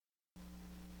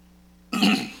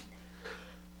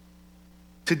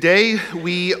Today,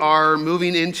 we are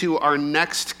moving into our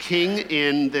next king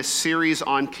in this series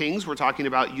on kings. We're talking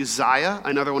about Uzziah,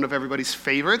 another one of everybody's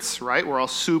favorites, right? We're all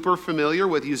super familiar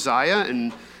with Uzziah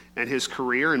and his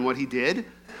career and what he did.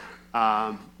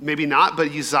 Maybe not, but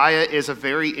Uzziah is a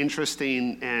very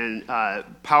interesting and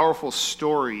powerful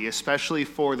story, especially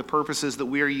for the purposes that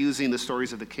we are using the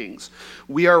stories of the kings.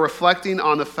 We are reflecting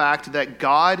on the fact that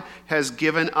God has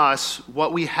given us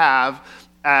what we have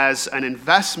as an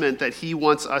investment that he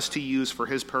wants us to use for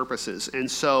his purposes. And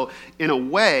so, in a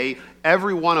way,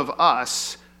 every one of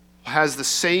us has the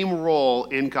same role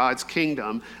in God's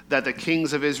kingdom that the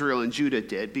kings of Israel and Judah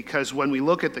did, because when we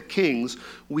look at the kings,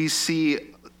 we see,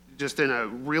 just in a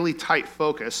really tight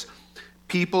focus,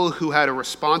 people who had a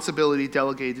responsibility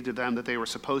delegated to them that they were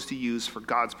supposed to use for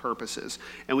God's purposes.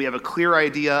 And we have a clear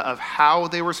idea of how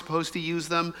they were supposed to use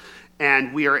them,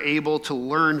 and we are able to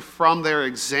learn from their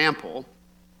example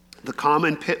the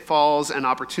common pitfalls and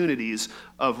opportunities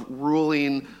of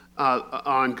ruling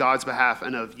on God's behalf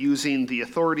and of using the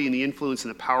authority and the influence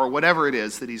and the power, whatever it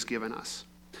is that he's given us.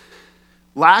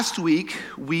 Last week,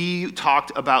 we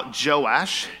talked about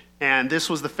Joash, and this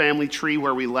was the family tree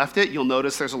where we left it. You'll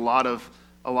notice there's a lot of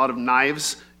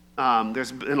knives.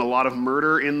 There's been a lot of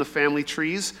murder in the family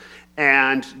trees.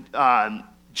 And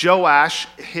Joash,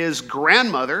 his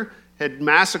grandmother, had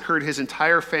massacred his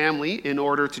entire family in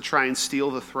order to try and steal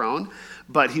the throne,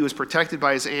 but he was protected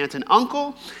by his aunt and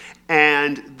uncle,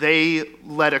 and they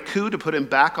led a coup to put him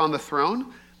back on the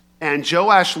throne. And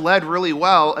Joash led really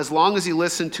well as long as he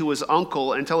listened to his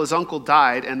uncle until his uncle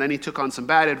died, and then he took on some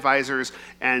bad advisors,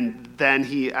 and then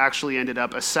he actually ended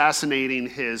up assassinating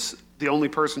the only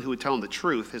person who would tell him the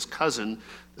truth, his cousin,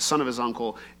 the son of his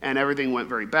uncle, and everything went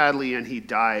very badly, and he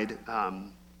died,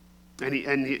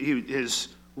 his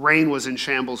reign was in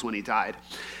shambles when he died.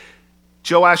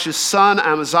 Joash's son,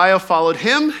 Amaziah, followed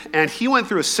him, and he went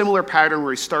through a similar pattern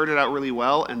where he started out really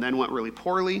well and then went really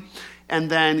poorly. And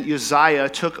then Uzziah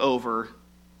took over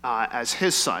as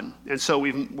his son. And so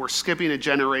we're skipping a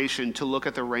generation to look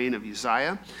at the reign of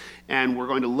Uzziah, and we're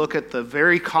going to look at the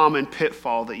very common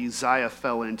pitfall that Uzziah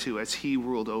fell into as he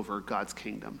ruled over God's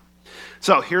kingdom.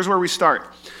 So here's where we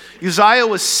start. Uzziah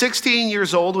was 16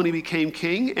 years old when he became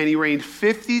king, and he reigned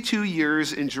 52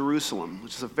 years in Jerusalem,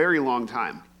 which is a very long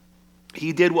time.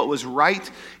 He did what was right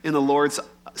in the Lord's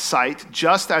sight,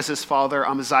 just as his father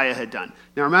Amaziah had done.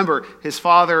 Now remember, his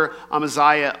father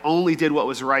Amaziah only did what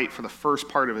was right for the first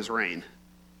part of his reign.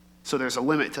 So there's a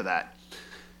limit to that.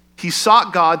 He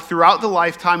sought God throughout the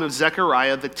lifetime of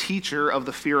Jecoliah, the teacher of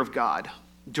the fear of God.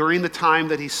 During the time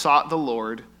that he sought the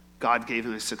Lord, God gave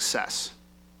him his success.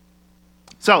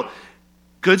 So,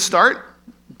 good start,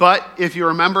 but if you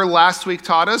remember last week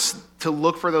taught us to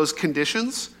look for those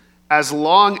conditions. As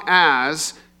long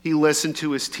as he listened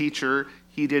to his teacher,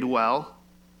 he did well,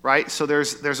 right? So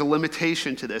there's a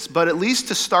limitation to this. But at least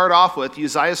to start off with,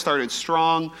 Uzziah started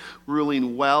strong,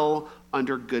 ruling well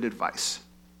under good advice.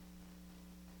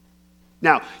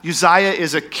 Now, Uzziah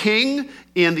is a king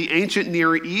in the ancient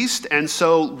Near East, and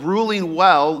so ruling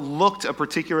well looked a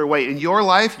particular way. In your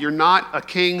life, you're not a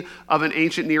king of an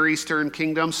ancient Near Eastern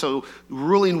kingdom, so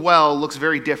ruling well looks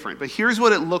very different. But here's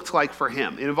what it looked like for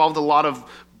him. It involved a lot of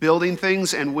building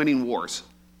things and winning wars.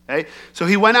 Okay? So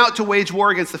he went out to wage war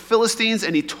against the Philistines,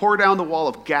 and he tore down the wall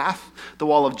of Gath, the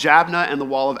wall of Jabneh, and the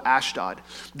wall of Ashdod.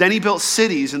 Then he built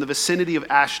cities in the vicinity of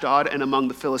Ashdod and among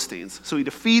the Philistines. So he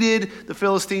defeated the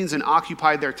Philistines and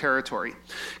occupied their territory.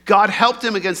 God helped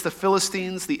him against the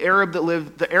Philistines, the Arabs that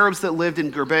lived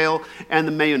in Gerbaal, and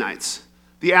the Maonites.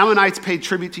 The Ammonites paid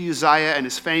tribute to Uzziah, and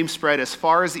his fame spread as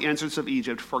far as the entrance of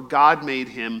Egypt, for God made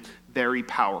him very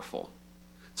powerful.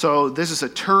 So this is a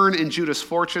turn in Judah's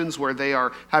fortunes where they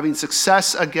are having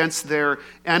success against their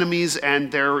enemies,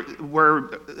 and they're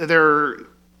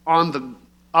on the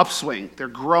upswing. They're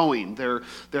growing. They're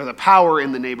the power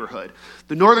in the neighborhood.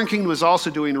 The northern kingdom is also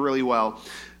doing really well,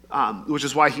 which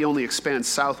is why he only expands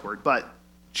southward. But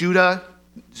Judah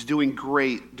is doing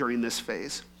great during this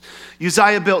phase.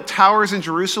 Uzziah built towers in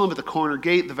Jerusalem at the corner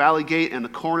gate, the valley gate, and the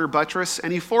corner buttress,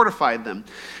 and he fortified them.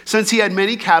 Since he had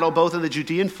many cattle, both in the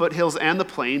Judean foothills and the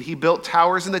plain, he built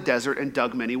towers in the desert and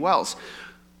dug many wells.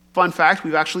 Fun fact,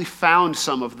 we've actually found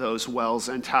some of those wells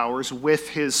and towers with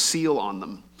his seal on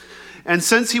them. And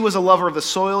since he was a lover of the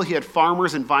soil, he had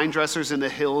farmers and vine dressers in the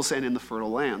hills and in the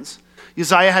fertile lands.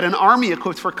 Uzziah had an army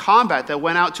equipped for combat that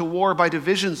went out to war by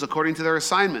divisions according to their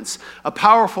assignments, a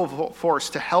powerful force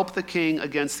to help the king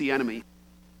against the enemy.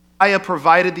 Uzziah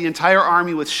provided the entire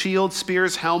army with shields,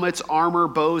 spears, helmets, armor,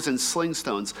 bows, and sling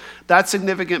stones. That's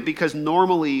significant because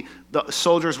normally the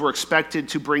soldiers were expected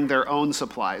to bring their own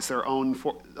supplies, their own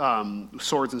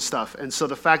swords and stuff. And so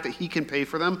the fact that he can pay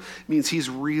for them means he's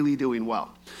really doing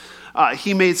well.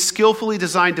 He made skillfully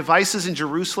designed devices in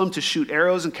Jerusalem to shoot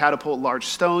arrows and catapult large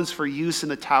stones for use in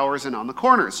the towers and on the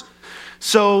corners.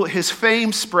 So his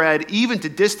fame spread even to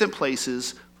distant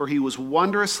places, for he was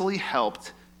wondrously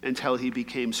helped until he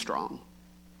became strong.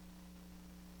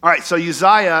 All right, so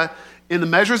Uzziah, in the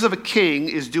measures of a king,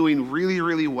 is doing really,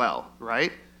 really well,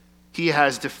 right? He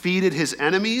has defeated his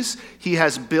enemies. He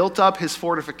has built up his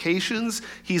fortifications.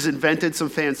 He's invented some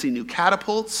fancy new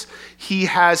catapults. He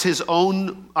has his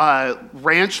own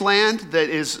ranch land that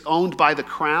is owned by the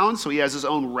crown, so he has his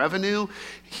own revenue.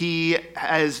 He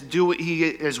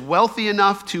is wealthy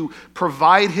enough to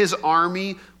provide his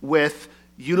army with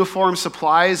uniform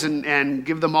supplies and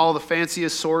give them all the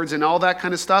fanciest swords and all that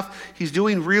kind of stuff. He's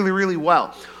doing really, really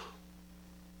well.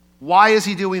 Why is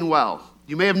he doing well?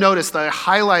 You may have noticed that I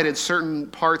highlighted certain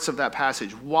parts of that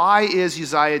passage. Why is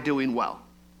Uzziah doing well?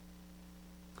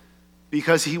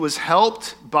 Because he was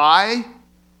helped by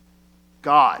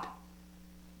God.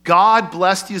 God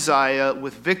blessed Uzziah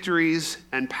with victories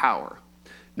and power.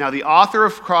 Now, the author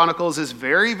of Chronicles is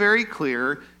very, very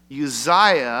clear.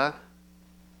 Uzziah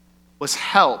was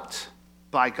helped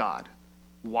by God.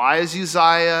 Why is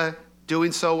Uzziah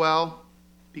doing so well?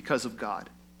 Because of God.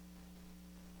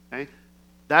 Okay?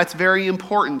 That's very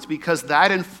important because that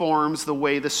informs the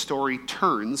way the story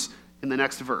turns in the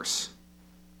next verse.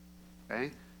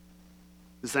 Okay?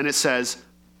 Because then it says,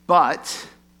 but,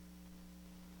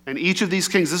 and each of these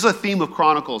kings, this is a theme of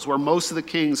Chronicles where most of the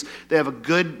kings, they have a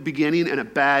good beginning and a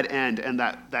bad end, and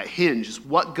that hinge is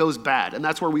what goes bad, and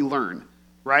that's where we learn.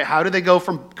 Right? How do they go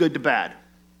from good to bad?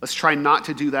 Let's try not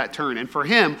to do that turn. And for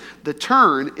him, the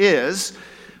turn is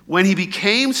when he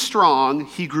became strong,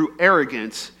 he grew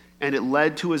arrogant, and it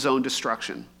led to his own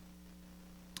destruction.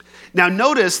 Now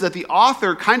notice that the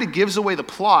author kind of gives away the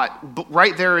plot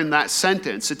right there in that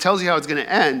sentence. It tells you how it's going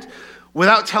to end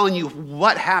without telling you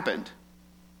what happened.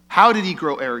 How did he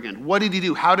grow arrogant? What did he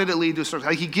do? How did it lead to a destruction?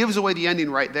 Like he gives away the ending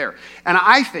right there. And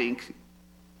I think,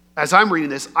 as I'm reading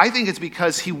this, I think it's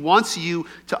because he wants you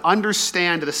to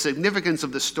understand the significance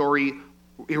of the story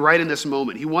right in this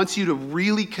moment. He wants you to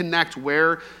really connect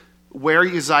where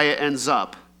Uzziah ends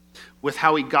up with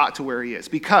how he got to where he is.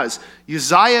 Because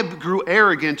Uzziah grew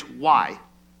arrogant, why?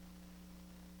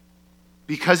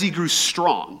 Because he grew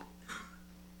strong.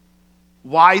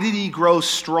 Why did he grow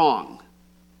strong?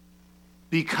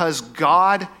 Because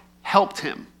God helped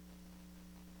him.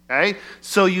 Okay?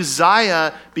 So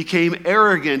Uzziah became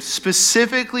arrogant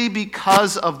specifically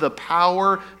because of the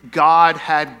power God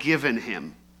had given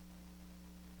him.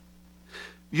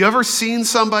 You ever seen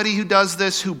somebody who does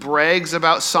this, who brags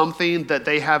about something that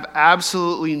they have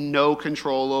absolutely no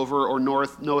control over or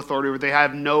no authority over, they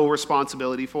have no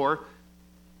responsibility for?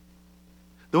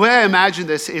 The way I imagine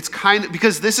this, it's kind of,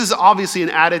 because this is obviously an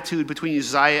attitude between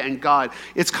Uzziah and God,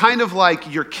 it's kind of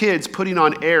like your kids putting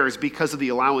on airs because of the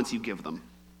allowance you give them.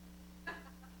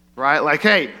 Right? Like,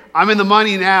 hey, I'm in the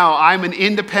money now. I'm an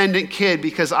independent kid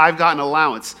because I've got an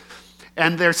allowance.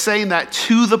 And they're saying that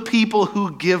to the people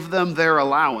who give them their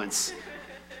allowance.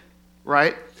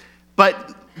 Right?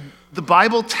 But the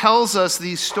Bible tells us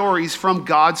these stories from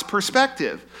God's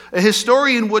perspective. A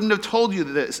historian wouldn't have told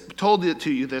it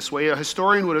to you this way. A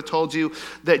historian would have told you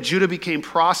that Judah became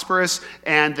prosperous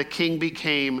and the king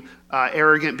became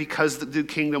arrogant because the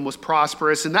kingdom was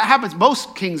prosperous. And that happens.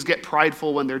 Most kings get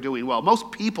prideful when they're doing well.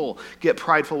 Most people get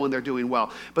prideful when they're doing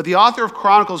well. But the author of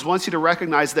Chronicles wants you to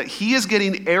recognize that he is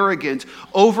getting arrogant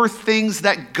over things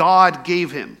that God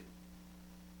gave him.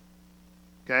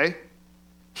 Okay?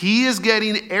 He is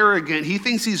getting arrogant. He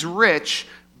thinks he's rich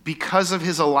because of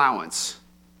his allowance.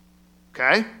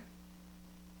 Okay?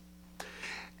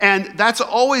 And that's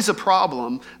always a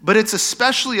problem, but it's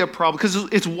especially a problem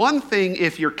because it's one thing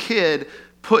if your kid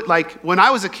when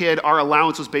I was a kid, our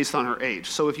allowance was based on our age.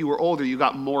 So if you were older, you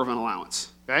got more of an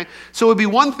allowance. Okay? So it would be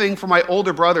one thing for my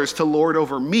older brothers to lord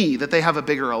over me that they have a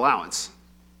bigger allowance.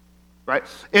 Right?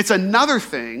 It's another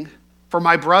thing for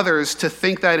my brothers to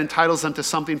think that entitles them to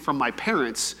something from my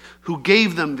parents who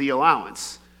gave them the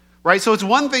allowance. Right? So it's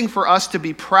one thing for us to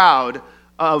be proud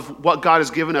of what God has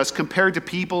given us compared to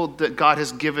people that God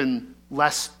has given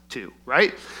less to,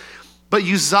 right? But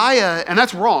Uzziah, and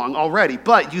that's wrong already,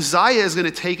 but Uzziah is going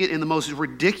to take it in the most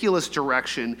ridiculous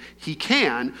direction he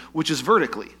can, which is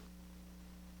vertically.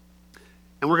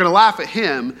 And we're going to laugh at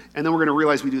him, and then we're going to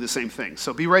realize we do the same thing.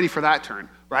 So be ready for that turn,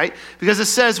 right? Because it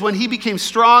says, when he became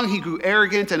strong, he grew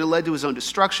arrogant, and it led to his own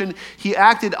destruction. He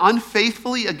acted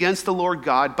unfaithfully against the Lord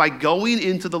God by going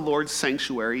into the Lord's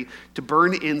sanctuary to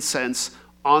burn incense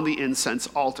on the incense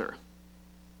altar.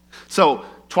 So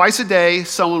twice a day,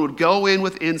 someone would go in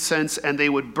with incense, and they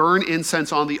would burn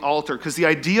incense on the altar, because the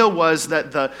idea was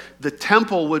that the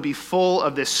temple would be full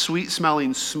of this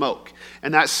sweet-smelling smoke.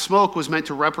 And that smoke was meant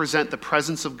to represent the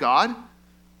presence of God.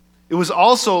 It was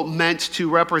also meant to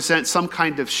represent some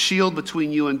kind of shield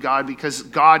between you and God, because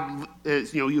God,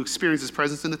 you experience his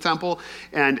presence in the temple,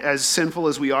 and as sinful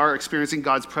as we are, experiencing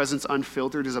God's presence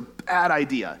unfiltered is a bad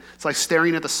idea. It's like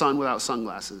staring at the sun without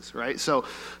sunglasses, right? So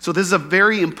this is a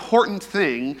very important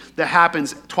thing that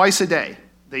happens twice a day.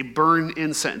 They burn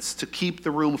incense to keep the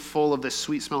room full of this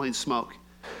sweet-smelling smoke.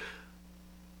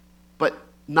 But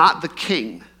not the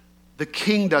king. The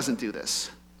king doesn't do this.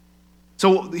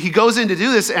 So he goes in to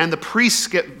do this, and the priests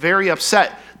get very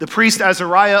upset. The priest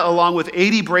Azariah, along with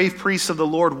 80 brave priests of the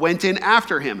Lord, went in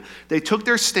after him. They took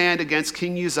their stand against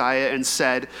King Uzziah and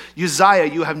said, "Uzziah,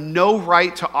 you have no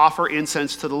right to offer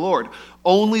incense to the Lord.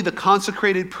 Only the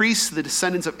consecrated priests, the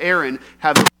descendants of Aaron,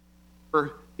 have the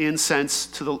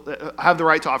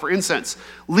right to offer incense.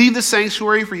 Leave the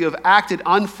sanctuary, for you have acted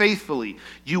unfaithfully.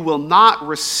 You will not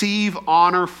receive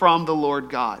honor from the Lord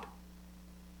God."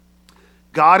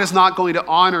 God is not going to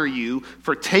honor you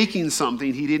for taking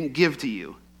something he didn't give to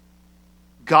you.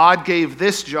 God gave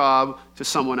this job to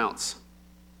someone else.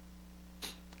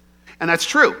 And that's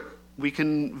true. We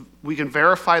can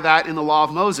verify that in the law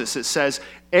of Moses. It says,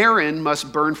 Aaron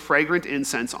must burn fragrant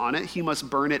incense on it. He must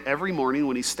burn it every morning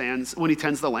when he tends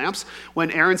the lamps.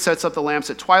 When Aaron sets up the lamps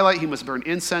at twilight, he must burn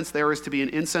incense. There is to be an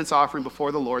incense offering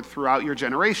before the Lord throughout your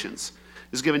generations.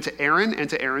 It was given to Aaron and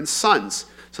to Aaron's sons.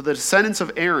 So the descendants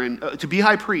of Aaron, to be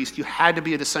high priest, you had to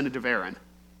be a descendant of Aaron.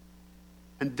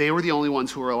 And they were the only ones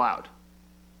who were allowed.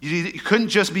 You couldn't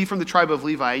just be from the tribe of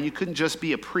Levi, and you couldn't just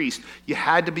be a priest. You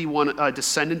had to be a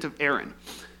descendant of Aaron.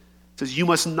 It says, you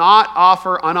must not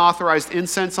offer unauthorized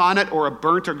incense on it or a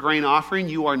burnt or grain offering.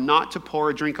 You are not to pour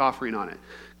a drink offering on it.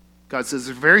 God says,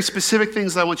 there are very specific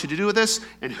things I want you to do with this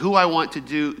and who I want to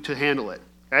do to handle it.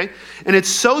 Okay? And it's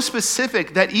so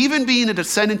specific that even being a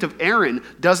descendant of Aaron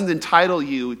doesn't entitle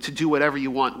you to do whatever you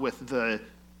want with the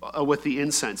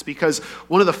incense. Because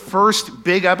one of the first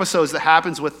big episodes that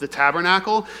happens with the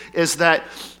tabernacle is that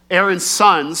Aaron's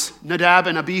sons, Nadab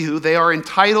and Abihu, they are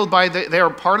entitled they are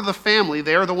part of the family.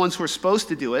 They are the ones who are supposed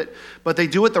to do it, but they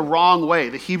do it the wrong way.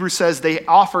 The Hebrew says they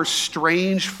offer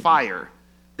strange fire.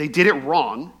 They did it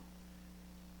wrong,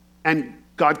 and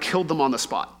God killed them on the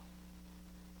spot.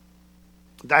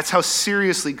 That's how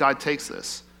seriously God takes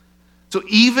this. So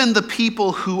even the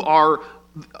people who are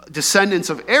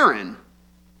descendants of Aaron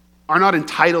are not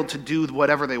entitled to do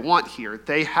whatever they want here.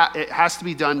 It has to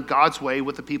be done God's way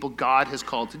with the people God has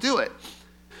called to do it.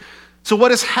 So what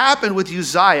has happened with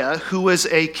Uzziah, who is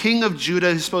a king of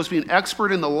Judah who's supposed to be an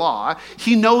expert in the law,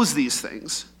 he knows these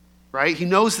things, right? He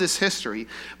knows this history.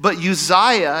 But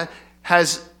Uzziah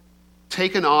has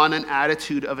taken on an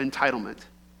attitude of entitlement.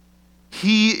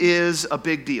 He is a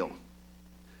big deal.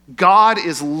 God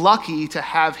is lucky to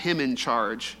have him in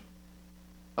charge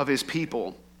of his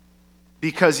people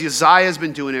because Uzziah has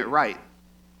been doing it right.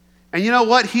 And you know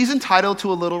what? He's entitled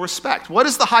to a little respect. What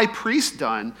has the high priest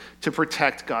done to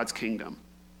protect God's kingdom?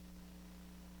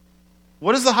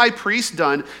 What has the high priest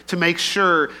done to make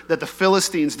sure that the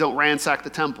Philistines don't ransack the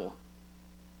temple?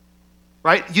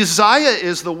 Right? Uzziah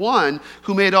is the one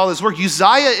who made all this work.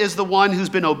 Uzziah is the one who's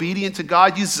been obedient to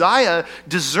God. Uzziah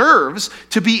deserves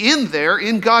to be in there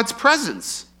in God's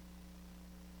presence.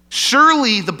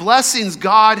 Surely the blessings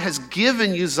God has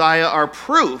given Uzziah are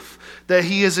proof that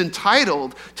he is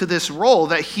entitled to this role,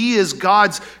 that he is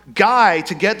God's guy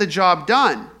to get the job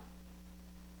done.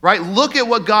 Right? Look at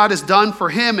what God has done for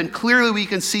him, and clearly we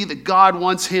can see that God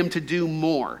wants him to do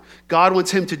more. God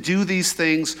wants him to do these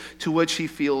things to which he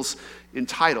feels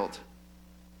entitled.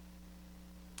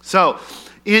 So,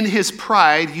 in his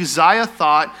pride, Uzziah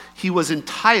thought he was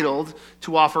entitled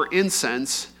to offer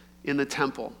incense in the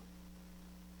temple.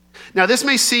 Now, this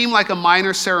may seem like a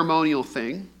minor ceremonial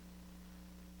thing.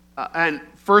 And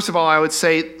first of all, I would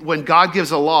say when God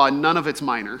gives a law, none of it's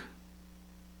minor.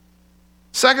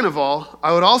 Second of all,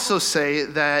 I would also say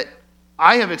that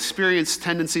I have experienced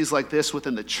tendencies like this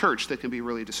within the church that can be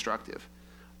really destructive.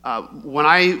 When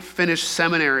I finished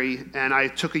seminary and I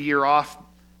took a year off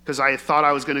because I thought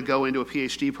I was going to go into a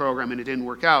PhD program and it didn't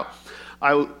work out,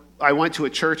 I went to a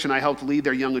church and I helped lead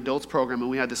their young adults program, and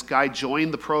we had this guy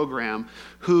join the program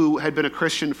who had been a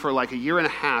Christian for like a year and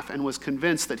a half and was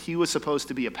convinced that he was supposed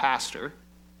to be a pastor.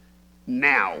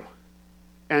 now.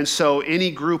 And so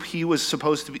any group he was a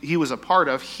part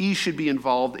of, he should be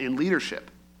involved in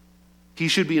leadership. He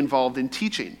should be involved in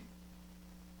teaching.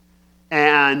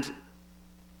 And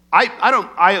I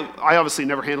obviously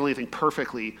never handle anything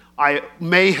perfectly. I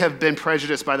may have been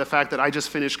prejudiced by the fact that I just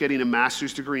finished getting a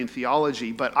master's degree in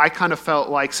theology, but I kind of felt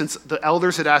like since the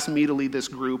elders had asked me to lead this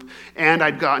group and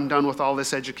I'd gotten done with all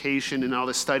this education and all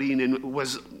this studying and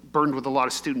was burdened with a lot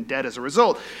of student debt as a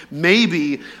result,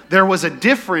 maybe there was a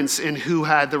difference in who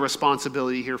had the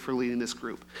responsibility here for leading this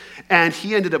group. And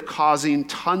he ended up causing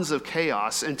tons of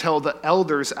chaos until the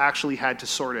elders actually had to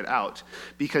sort it out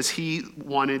because he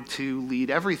wanted to lead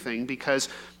everything because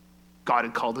God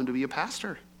had called him to be a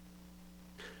pastor.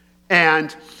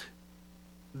 And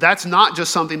that's not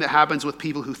just something that happens with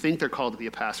people who think they're called to be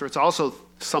a pastor. It's also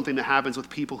something that happens with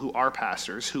people who are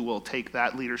pastors who will take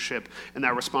that leadership and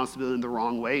that responsibility in the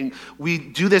wrong way. And we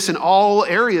do this in all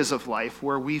areas of life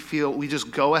where we feel we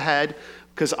just go ahead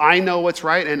because I know what's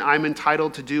right and I'm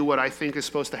entitled to do what I think is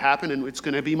supposed to happen and it's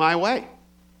going to be my way.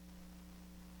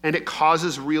 And it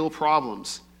causes real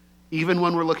problems, even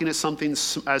when we're looking at something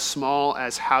as small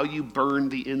as how you burn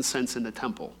the incense in the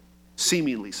temple.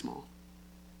 Seemingly small.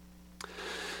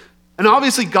 And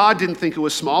obviously God didn't think it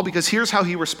was small because here's how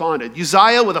he responded.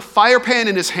 Uzziah, with a fire pan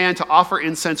in his hand to offer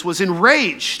incense, was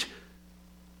enraged.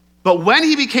 But when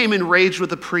he became enraged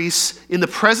with the priests, in the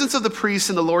presence of the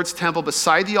priests in the Lord's temple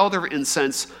beside the altar of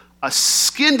incense, a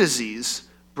skin disease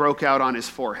broke out on his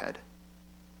forehead.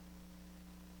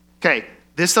 Okay,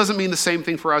 this doesn't mean the same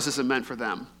thing for us as it meant for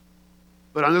them.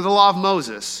 But under the law of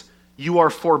Moses, you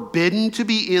are forbidden to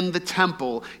be in the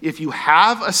temple if you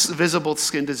have a visible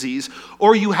skin disease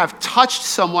or you have touched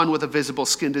someone with a visible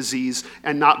skin disease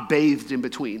and not bathed in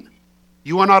between.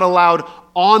 You are not allowed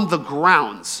on the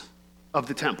grounds of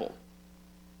the temple.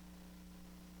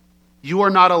 You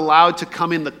are not allowed to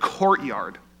come in the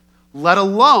courtyard, let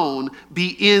alone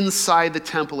be inside the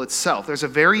temple itself. There's a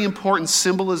very important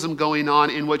symbolism going on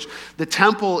in which the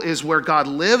temple is where God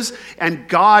lives and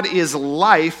God is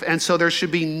life, and so there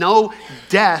should be no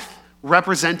death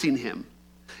representing him.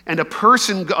 And a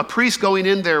priest going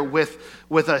in there with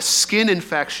a skin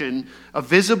infection, a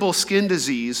visible skin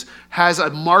disease, has a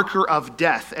marker of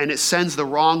death, and it sends the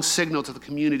wrong signal to the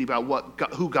community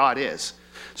about who God is.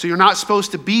 So you're not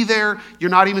supposed to be there. You're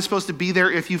not even supposed to be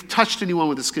there if you've touched anyone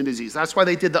with a skin disease. That's why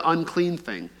they did the unclean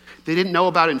thing. They didn't know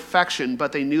about infection,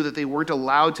 but they knew that they weren't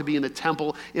allowed to be in the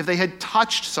temple if they had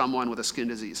touched someone with a skin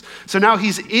disease. So now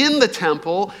he's in the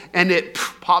temple, and it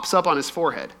pops up on his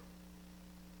forehead.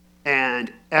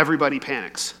 And everybody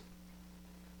panics.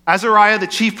 Azariah, the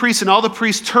chief priest, and all the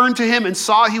priests turned to him and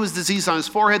saw he was diseased on his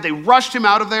forehead. They rushed him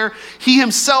out of there. He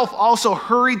himself also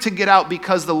hurried to get out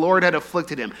because the Lord had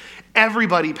afflicted him.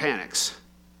 Everybody panics,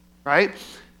 right?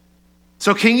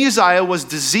 So King Uzziah was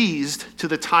diseased to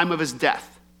the time of his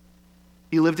death.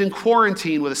 He lived in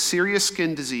quarantine with a serious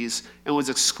skin disease and was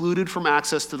excluded from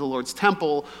access to the Lord's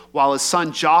temple while his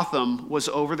son Jotham was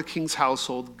over the king's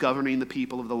household, governing the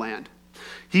people of the land.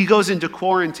 He goes into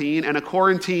quarantine, and a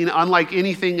quarantine unlike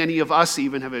anything any of us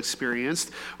even have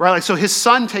experienced, right? Like, so his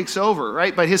son takes over,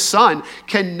 right? But his son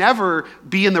can never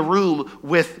be in the room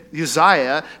with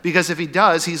Uzziah because if he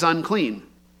does, he's unclean,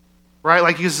 right?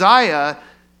 Like Uzziah,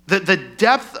 the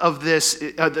depth of this,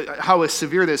 how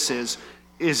severe this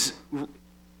is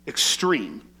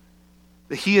extreme.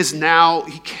 He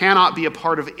cannot be a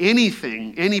part of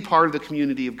anything, any part of the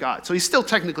community of God. So he's still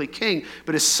technically king,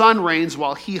 but his son reigns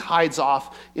while he hides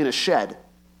off in a shed,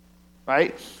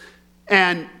 right?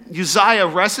 And Uzziah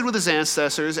rested with his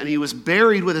ancestors, and he was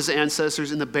buried with his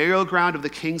ancestors in the burial ground of the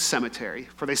king's cemetery,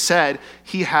 for they said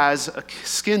he has a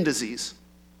skin disease.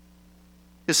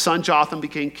 His son Jotham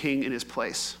became king in his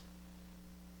place.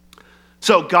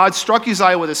 So God struck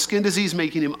Uzziah with a skin disease,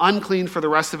 making him unclean for the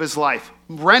rest of his life,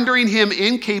 rendering him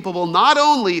incapable not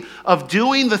only of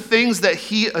doing the things that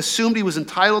he assumed he was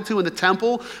entitled to in the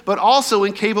temple, but also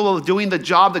incapable of doing the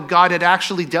job that God had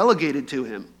actually delegated to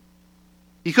him.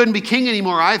 He couldn't be king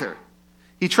anymore either.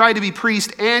 He tried to be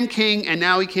priest and king, and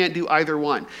now he can't do either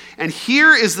one. And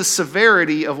here is the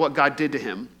severity of what God did to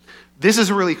him. This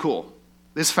is really cool.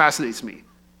 This fascinates me.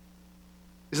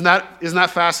 Isn't that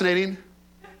fascinating?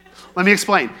 Let me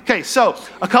explain. Okay, so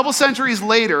a couple centuries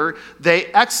later, they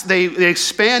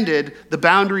expanded the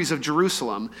boundaries of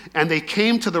Jerusalem, and they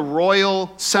came to the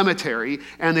royal cemetery,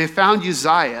 and they found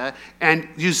Uzziah, and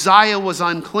Uzziah was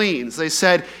unclean. So they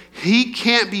said, he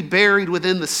can't be buried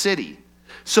within the city.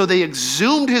 So they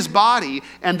exhumed his body,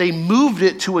 and they moved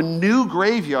it to a new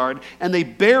graveyard, and they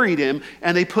buried him,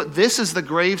 and they put this as the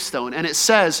gravestone. And it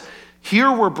says,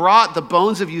 here were brought the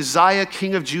bones of Uzziah,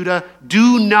 king of Judah,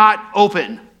 do not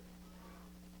open.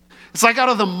 It's like out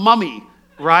of the Mummy,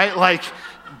 right? Like,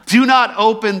 do not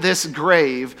open this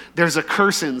grave. There's a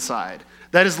curse inside.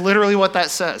 That is literally what that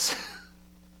says.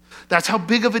 That's how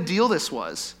big of a deal this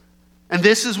was. And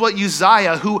this is what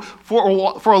Uzziah, who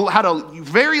had a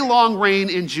very long reign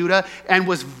in Judah and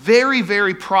was very,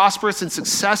 very prosperous and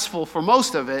successful for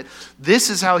most of it, this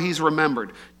is how he's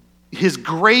remembered. His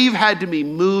grave had to be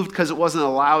moved because it wasn't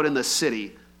allowed in the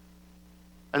city.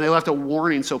 And they left a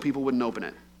warning so people wouldn't open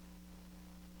it.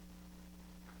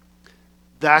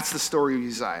 That's the story of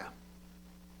Uzziah.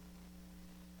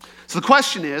 So the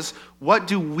question is, what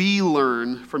do we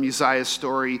learn from Uzziah's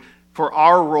story for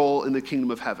our role in the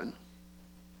kingdom of heaven?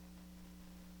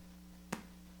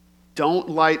 Don't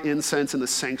light incense in the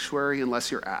sanctuary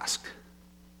unless you're asked.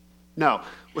 No.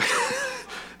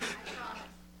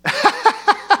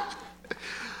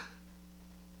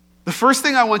 The first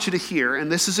thing I want you to hear,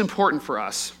 and this is important for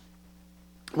us,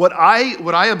 what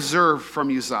I observed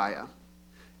from Uzziah,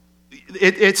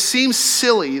 it seems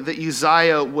silly that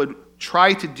Uzziah would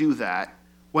try to do that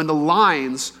when the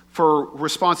lines for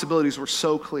responsibilities were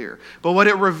so clear. But what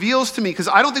it reveals to me, because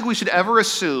I don't think we should ever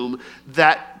assume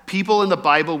that people in the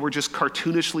Bible were just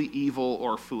cartoonishly evil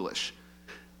or foolish.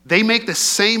 They make the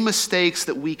same mistakes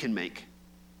that we can make.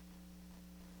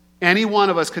 Any one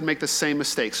of us could make the same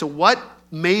mistake. So what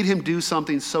made him do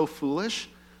something so foolish?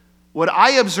 What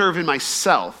I observe in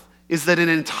myself is that an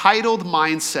entitled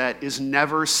mindset is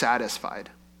never satisfied.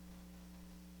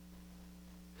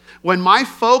 When my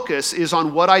focus is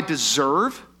on what I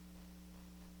deserve,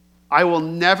 I will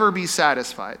never be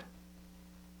satisfied.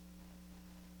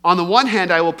 On the one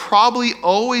hand, I will probably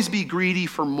always be greedy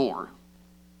for more.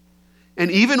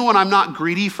 And even when I'm not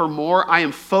greedy for more, I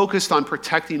am focused on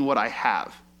protecting what I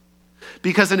have.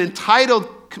 Because an entitled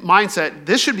mindset,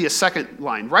 this should be a second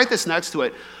line. Write this next to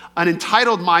it. An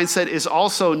entitled mindset is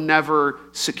also never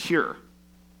secure.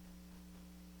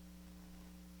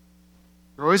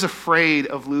 We're always afraid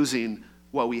of losing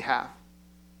what we have.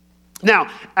 Now,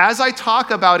 as I talk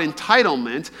about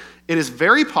entitlement, it is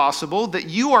very possible that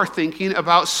you are thinking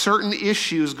about certain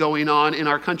issues going on in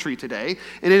our country today,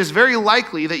 and it is very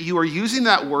likely that you are using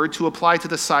that word to apply to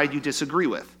the side you disagree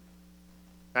with.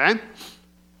 Okay?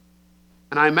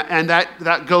 And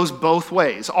that goes both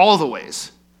ways, all the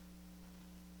ways.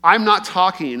 I'm not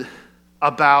talking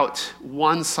about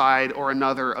one side or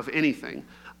another of anything.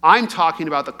 I'm talking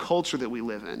about the culture that we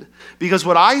live in. Because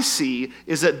what I see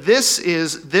is that this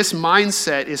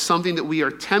mindset is something that we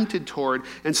are tempted toward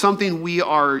and something we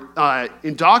are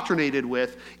indoctrinated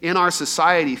with in our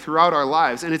society throughout our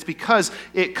lives. And it's because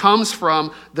it comes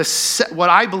from what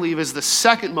I believe is the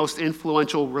second most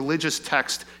influential religious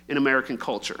text in American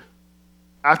culture.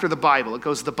 After the Bible. It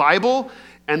goes the Bible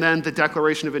and then the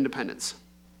Declaration of Independence.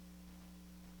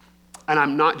 And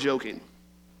I'm not joking.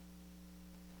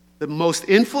 The most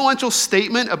influential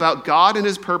statement about God and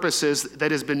his purposes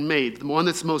that has been made, the one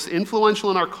that's most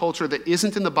influential in our culture that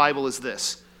isn't in the Bible is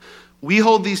this. We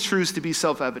hold these truths to be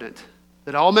self-evident,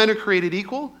 that all men are created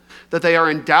equal, that they are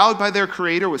endowed by their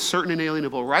Creator with certain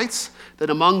inalienable rights,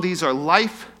 that among these are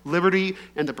life, liberty,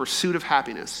 and the pursuit of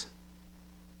happiness.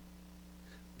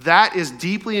 That is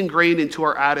deeply ingrained into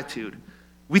our attitude.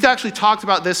 We've actually talked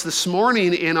about this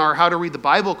morning in our How to Read the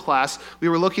Bible class. We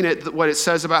were looking at what it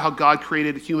says about how God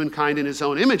created humankind in his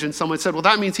own image, and someone said, well,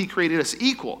 that means he created us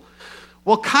equal.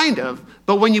 Well, kind of,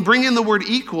 but when you bring in the word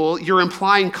equal, you're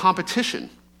implying competition,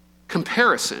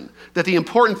 comparison, that the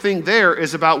important thing there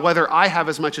is about whether I have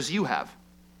as much as you have.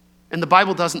 And the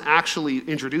Bible doesn't actually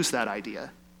introduce that idea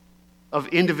of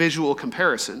individual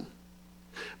comparison.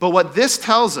 But what this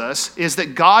tells us is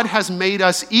that God has made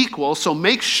us equal, so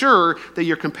make sure that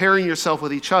you're comparing yourself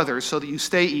with each other so that you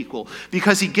stay equal.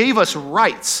 Because he gave us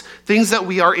rights, things that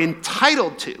we are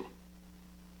entitled to,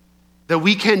 that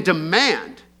we can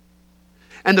demand.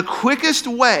 And the quickest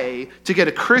way to get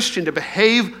a Christian to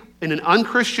behave in an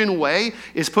unchristian way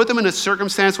is put them in a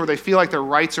circumstance where they feel like their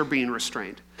rights are being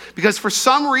restrained. Because for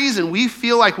some reason, we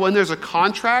feel like when there's a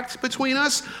contract between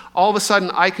us, all of a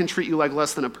sudden I can treat you like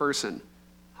less than a person.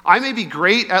 I may be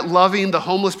great at loving the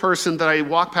homeless person that I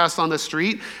walk past on the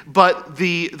street, but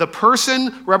the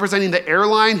person representing the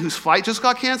airline whose flight just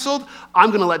got canceled, I'm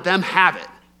going to let them have it.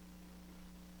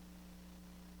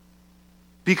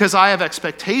 Because I have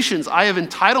expectations, I have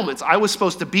entitlements. I was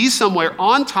supposed to be somewhere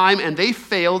on time and they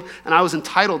failed, and I was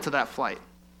entitled to that flight.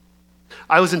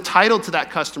 I was entitled to that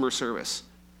customer service.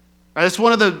 Right? That's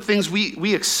one of the things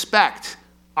we expect.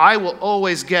 I will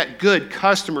always get good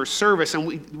customer service, and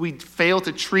we fail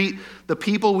to treat the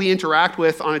people we interact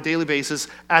with on a daily basis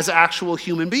as actual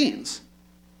human beings.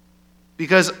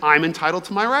 Because I'm entitled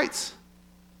to my rights.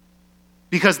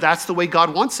 Because that's the way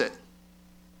God wants it.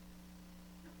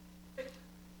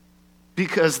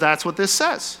 because that's what this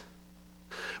says.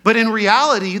 But in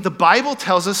reality, the Bible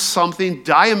tells us something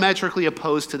diametrically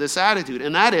opposed to this attitude,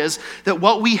 and that is that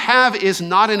what we have is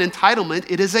not an entitlement,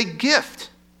 it is a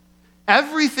gift.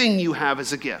 Everything you have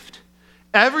is a gift.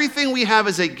 Everything we have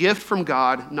is a gift from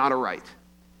God, not a right.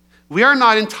 We are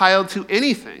not entitled to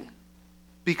anything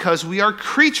because we are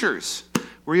creatures.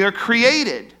 We are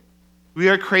created. We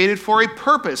are created for a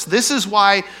purpose. This is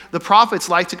why the prophets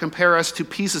like to compare us to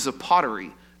pieces of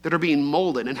pottery that are being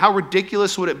molded. And how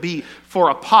ridiculous would it be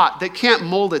for a pot that can't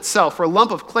mold itself, for a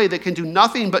lump of clay that can do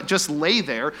nothing but just lay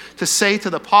there, to say to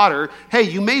the potter, hey,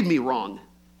 you made me wrong.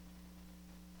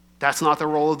 That's not the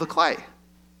role of the clay.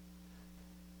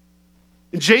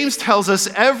 James tells us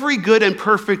every good and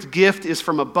perfect gift is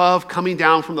from above, coming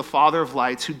down from the Father of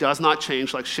lights, who does not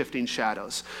change like shifting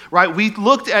shadows. Right? We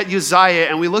looked at Uzziah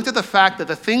and we looked at the fact that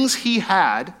the things he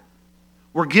had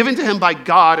were given to him by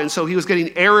God, and so he was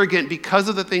getting arrogant because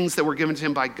of the things that were given to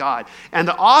him by God. And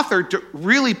the author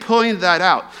really pointed that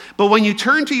out. But when you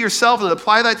turn to yourself and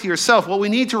apply that to yourself, what we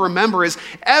need to remember is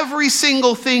every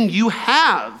single thing you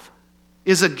have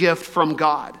is a gift from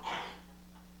God.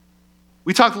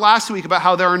 We talked last week about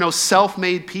how there are no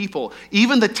self-made people.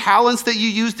 Even the talents that you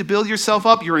use to build yourself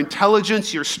up, your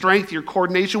intelligence, your strength, your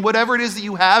coordination, whatever it is that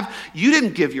you have, you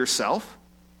didn't give yourself.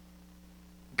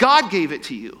 God gave it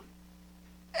to you.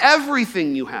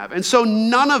 Everything you have. And so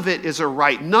none of it is a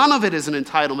right. None of it is an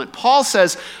entitlement. Paul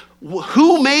says,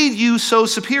 who made you so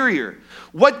superior?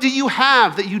 What do you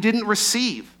have that you didn't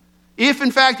receive? If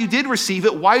in fact you did receive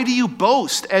it, why do you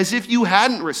boast as if you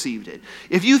hadn't received it?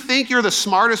 If you think you're the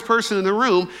smartest person in the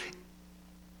room,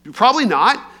 you're probably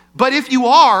not. But if you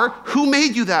are, who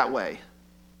made you that way?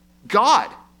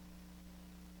 God.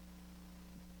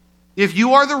 If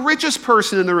you are the richest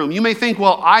person in the room, you may think,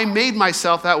 well, I made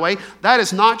myself that way. That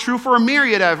is not true for a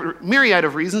myriad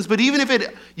of reasons, but even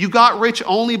if you got rich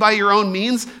only by your own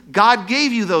means, God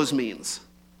gave you those means.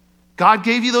 God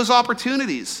gave you those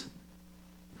opportunities.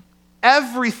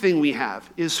 Everything we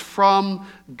have is from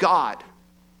God.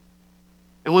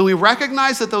 And when we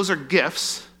recognize that those are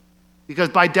gifts, because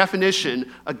by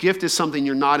definition, a gift is something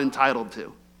you're not entitled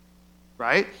to,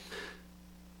 right?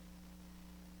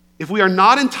 If we are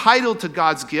not entitled to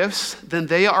God's gifts, then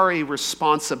they are a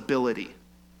responsibility.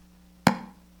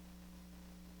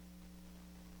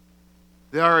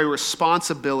 They are a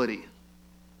responsibility.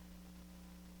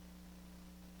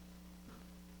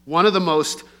 One of the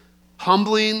most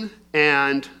humbling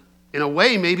and, in a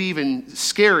way, maybe even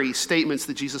scary statements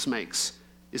that Jesus makes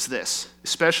is this,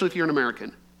 especially if you're an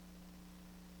American.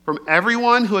 From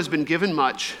everyone who has been given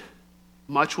much,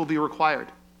 much will be required.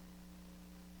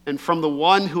 And from the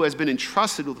one who has been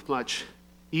entrusted with much,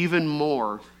 even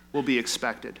more will be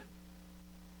expected.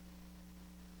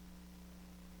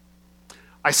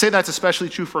 I say that's especially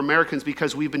true for Americans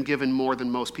because we've been given more than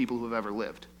most people who have ever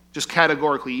lived. Just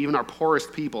categorically, even our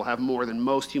poorest people have more than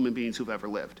most human beings who've ever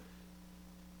lived.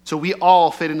 So we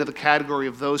all fit into the category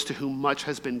of those to whom much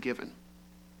has been given.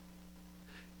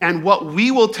 And what we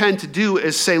will tend to do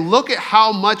is say, look at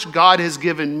how much God has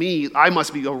given me. I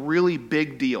must be a really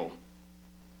big deal.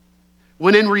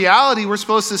 When in reality, we're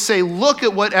supposed to say, look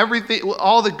at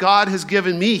all that God has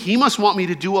given me. He must want me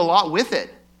to do a lot with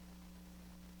it.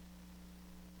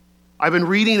 I've been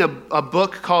reading a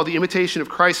book called The Imitation of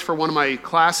Christ for one of my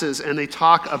classes, and they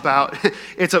talk about,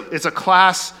 it's a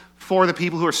class for the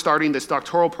people who are starting this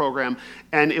doctoral program,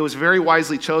 and it was very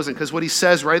wisely chosen, because what he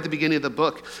says right at the beginning of the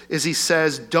book is he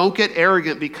says, don't get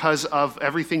arrogant because of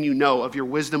everything you know, of your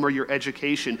wisdom or your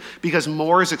education, because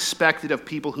more is expected of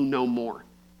people who know more.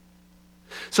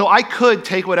 So I could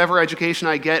take whatever education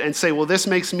I get and say, well, this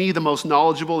makes me the most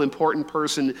knowledgeable, important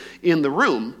person in the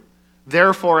room.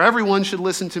 Therefore, everyone should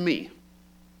listen to me.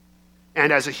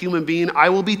 And as a human being, I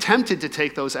will be tempted to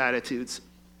take those attitudes.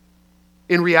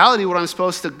 In reality, what I'm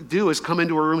supposed to do is come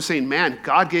into a room saying, man,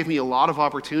 God gave me a lot of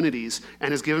opportunities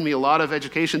and has given me a lot of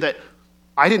education that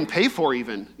I didn't pay for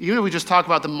even. Even if we just talk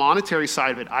about the monetary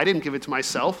side of it, I didn't give it to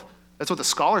myself. That's what the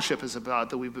scholarship is about,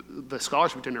 the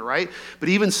scholarship dinner, right? But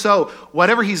even so,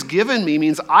 whatever he's given me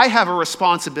means I have a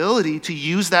responsibility to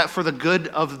use that for the good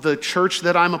of the church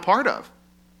that I'm a part of.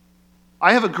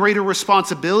 I have a greater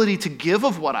responsibility to give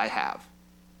of what I have.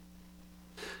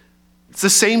 It's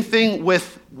the same thing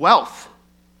with wealth.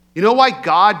 You know why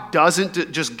God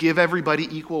doesn't just give everybody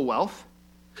equal wealth?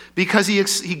 Because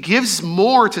he gives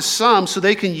more to some so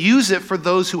they can use it for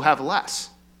those who have less.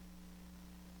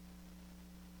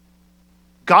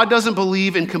 God doesn't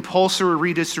believe in compulsory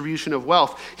redistribution of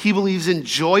wealth. He believes in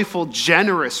joyful,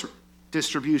 generous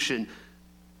distribution.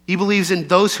 He believes in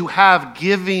those who have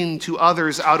giving to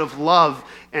others out of love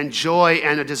and joy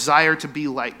and a desire to be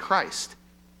like Christ.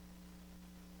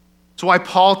 That's why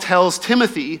Paul tells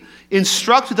Timothy,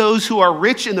 instruct those who are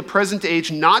rich in the present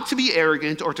age not to be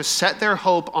arrogant or to set their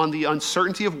hope on the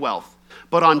uncertainty of wealth,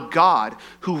 but on God,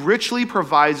 who richly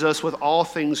provides us with all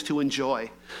things to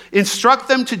enjoy. Instruct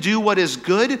them to do what is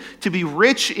good, to be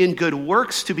rich in good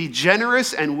works, to be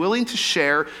generous and willing to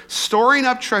share, storing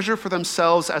up treasure for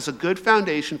themselves as a good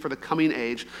foundation for the coming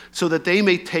age, so that they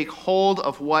may take hold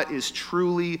of what is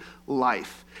truly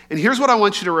life. And here's what I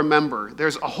want you to remember.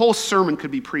 There's a whole sermon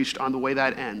could be preached on the way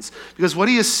that ends. Because what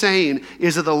he is saying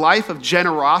is that the life of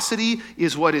generosity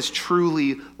is what is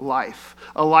truly life.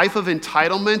 A life of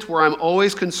entitlement where I'm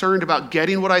always concerned about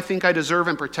getting what I think I deserve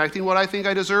and protecting what I think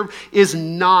I deserve is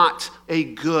not a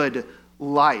good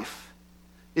life.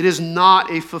 It is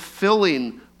not a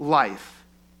fulfilling life.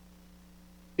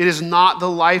 It is not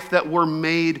the life that we're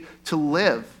made to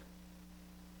live.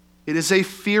 It is a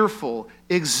fearful,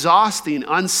 exhausting,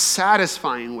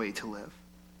 unsatisfying way to live.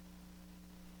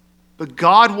 But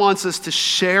God wants us to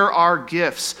share our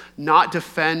gifts, not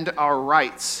defend our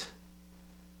rights.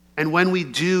 And when we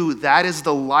do, that is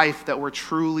the life that we're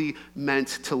truly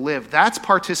meant to live. That's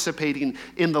participating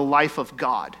in the life of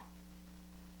God.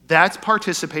 That's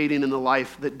participating in the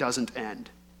life that doesn't end.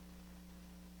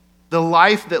 The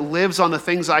life that lives on the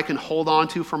things I can hold on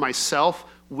to for myself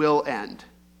will end.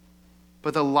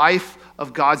 But the life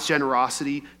of God's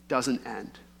generosity doesn't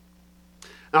end.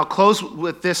 And I'll close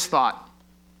with this thought.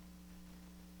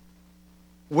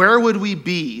 Where would we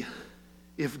be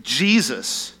if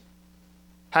Jesus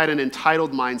had an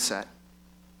entitled mindset?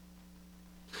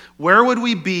 Where would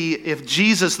we be if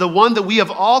Jesus, the one that we have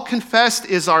all confessed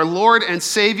is our Lord and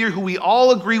Savior, who we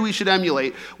all agree we should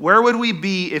emulate, where would we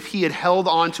be if he had held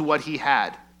on to what he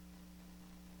had?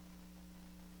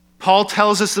 Paul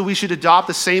tells us that we should adopt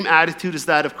the same attitude as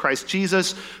that of Christ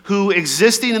Jesus, who,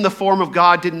 existing in the form of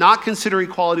God, did not consider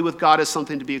equality with God as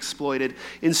something to be exploited.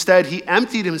 Instead, he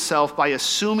emptied himself by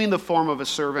assuming the form of a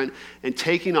servant and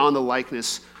taking on the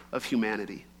likeness of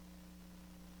humanity.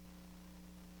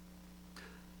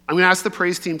 I'm going to ask the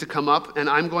praise team to come up, and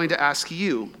I'm going to ask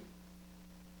you,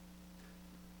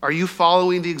 are you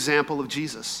following the example of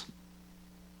Jesus?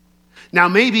 Now,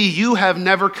 maybe you have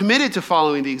never committed to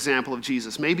following the example of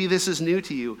Jesus. Maybe this is new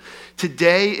to you.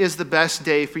 Today is the best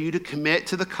day for you to commit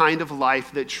to the kind of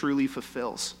life that truly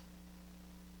fulfills.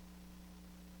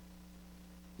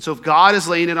 So if God is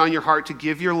laying it on your heart to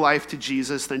give your life to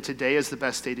Jesus, then today is the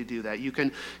best day to do that. You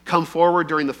can come forward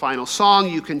during the final song.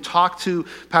 You can talk to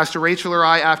Pastor Rachel or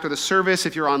I after the service.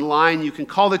 If you're online, you can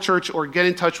call the church or get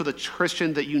in touch with a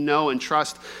Christian that you know and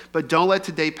trust. But don't let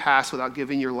today pass without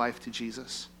giving your life to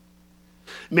Jesus.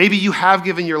 Maybe you have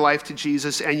given your life to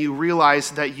Jesus and you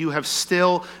realize that you have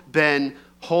still been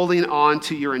holding on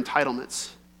to your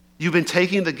entitlements. You've been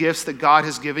taking the gifts that God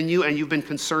has given you and you've been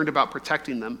concerned about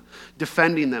protecting them,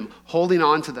 defending them, holding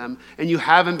on to them, and you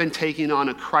haven't been taking on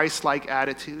a Christ-like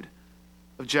attitude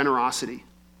of generosity.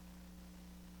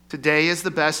 Today is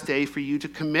the best day for you to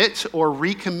commit or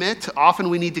recommit.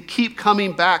 Often we need to keep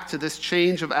coming back to this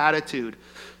change of attitude,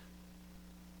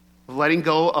 of letting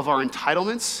go of our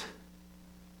entitlements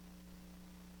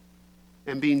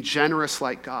and being generous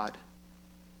like God.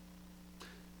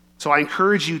 So I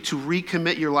encourage you to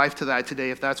recommit your life to that today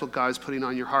if that's what God is putting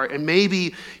on your heart. And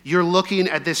maybe you're looking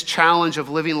at this challenge of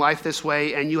living life this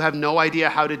way and you have no idea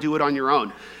how to do it on your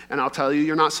own. And I'll tell you,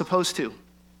 you're not supposed to.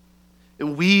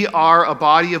 And we are a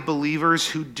body of believers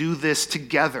who do this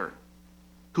together,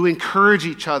 who encourage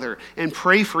each other and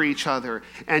pray for each other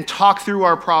and talk through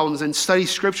our problems and study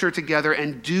scripture together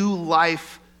and do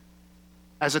life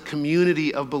as a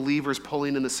community of believers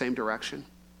pulling in the same direction.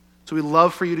 So we'd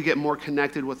love for you to get more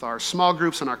connected with our small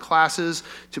groups and our classes,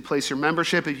 to place your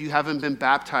membership. If you haven't been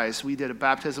baptized, we did a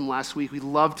baptism last week. We'd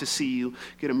love to see you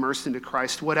get immersed into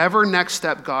Christ. Whatever next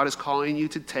step God is calling you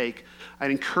to take,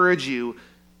 I'd encourage you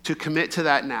to commit to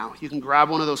that now. You can grab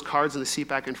one of those cards in the seat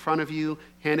back in front of you,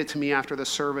 hand it to me after the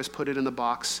service, put it in the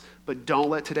box, but don't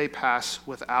let today pass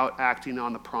without acting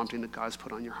on the prompting that God's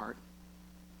put on your heart.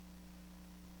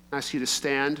 I ask you to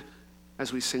stand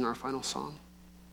as we sing our final song.